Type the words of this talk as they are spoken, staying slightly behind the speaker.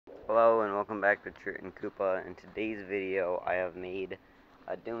Hello and welcome back to Trent and Koopa. In today's video, I have made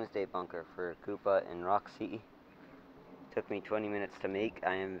a Doomsday bunker for Koopa and Roxie. Took me 20 minutes to make.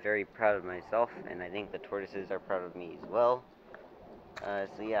 I am very proud of myself, and I think the tortoises are proud of me as well.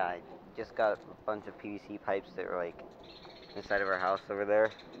 So yeah, I just got a bunch of PVC pipes that were like inside of our house over there,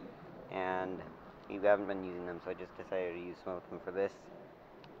 and we haven't been using them, so I just decided to use some of them for this.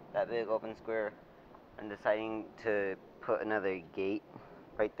 That big open square. I'm deciding to put another gate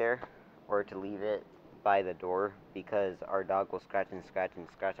right there, or to leave it by the door, because our dog will scratch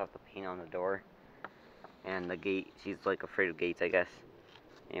off the paint on the door, and the gate, she's like afraid of gates, I guess.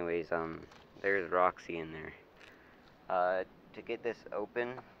 Anyways, there's Roxie in there. To get this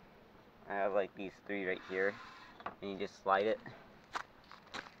open, I have like these three right here, and you just slide it,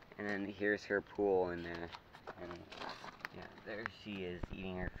 and then here's her pool in there, and yeah, there she is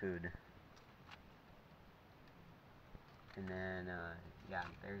eating her food. And then, yeah,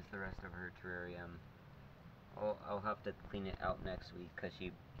 there's the rest of her terrarium. I'll have to clean it out next week because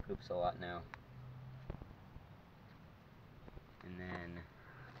she poops a lot now. And then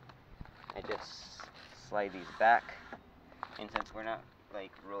I just slide these back, and since we're not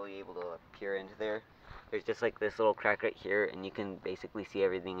like really able to peer into there, there's just like this little crack right here, and you can basically see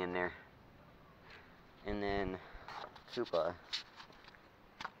everything in there. And then Koopa,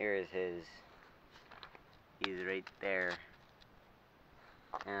 here is his. He's right there.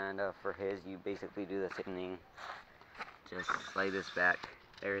 And for his, you basically do the same thing. Just slide this back.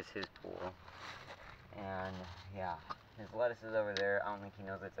 There's his pool. And yeah, his lettuce is over there. I don't think he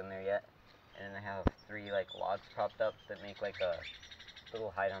knows it's in there yet. And then I have three like logs propped up that make like a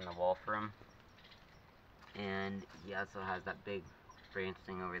little hide on the wall for him. And he also has that big branch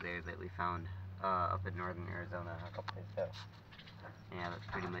thing over there that we found up in northern Arizona a couple days ago. Yeah, that's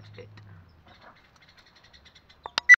pretty much it.